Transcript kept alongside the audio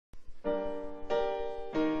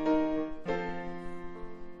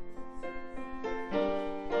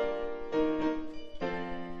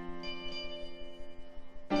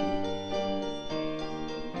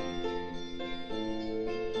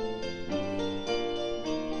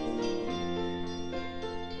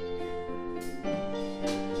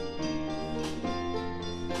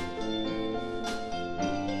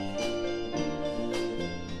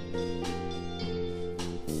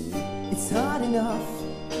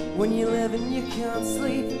When you live and you can't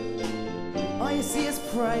sleep, all you see is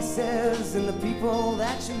prices and the people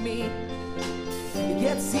that you meet. It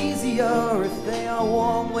gets easier if they are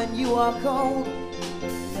warm when you are cold.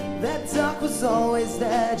 That dark was always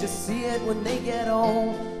there, just see it when they get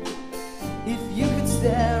old. If you could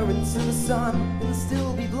stare into the sun and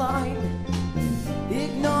still be blind,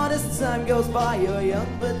 ignore as time goes by, you're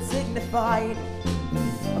young but dignified.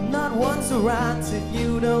 I'm not one to rant, if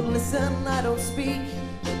you don't listen, I don't speak.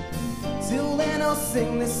 Till then I'll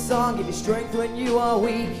sing this song, give you strength when you are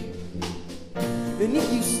weak. And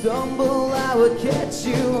if you stumble, I would catch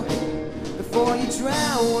you. Before you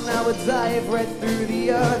drown, I would dive right through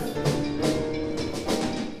the earth.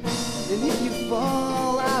 And if you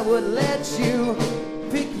fall, I would let you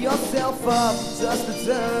pick yourself up, dust the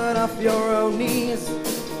dirt off your own knees.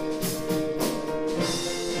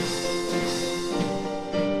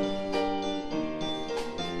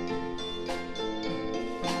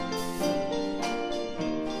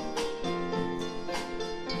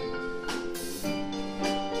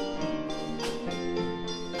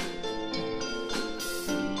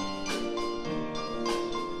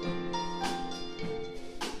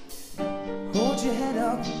 Hold your head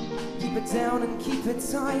up, keep it down and keep it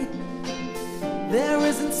tight. There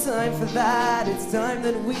isn't time for that, it's time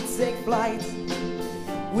that we take flight.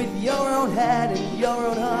 With your own head and your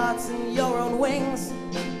own heart and your own wings.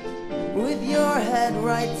 With your head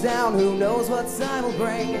right down, who knows what time will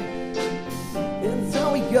bring. And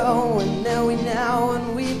so we go, and now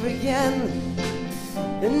we begin.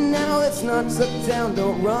 And now let's not tuck down,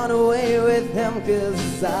 don't run away with him,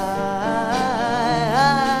 'cause I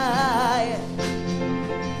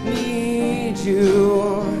need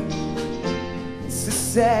you to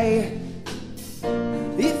say,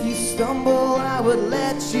 if you stumble, I would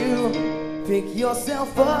let you pick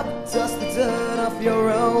yourself up, dust the dirt off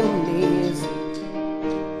your own knees.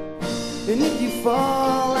 And if you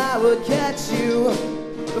fall, I would catch you.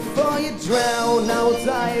 Before you drown, I will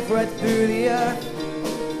dive right through the earth.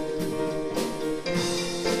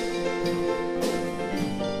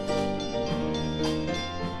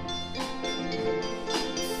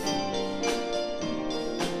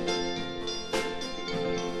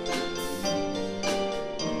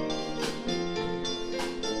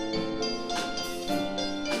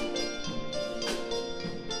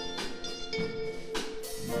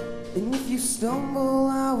 And if you stumble,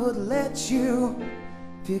 I would let you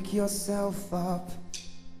pick yourself up.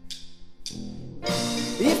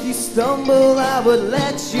 If you stumble, I would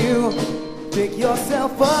let you pick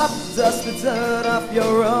yourself up, dust the dirt off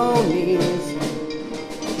your own knees.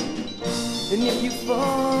 And if you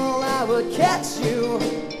fall, I would catch you.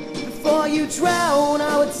 Before you drown,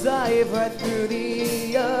 I would dive right through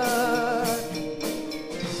the earth.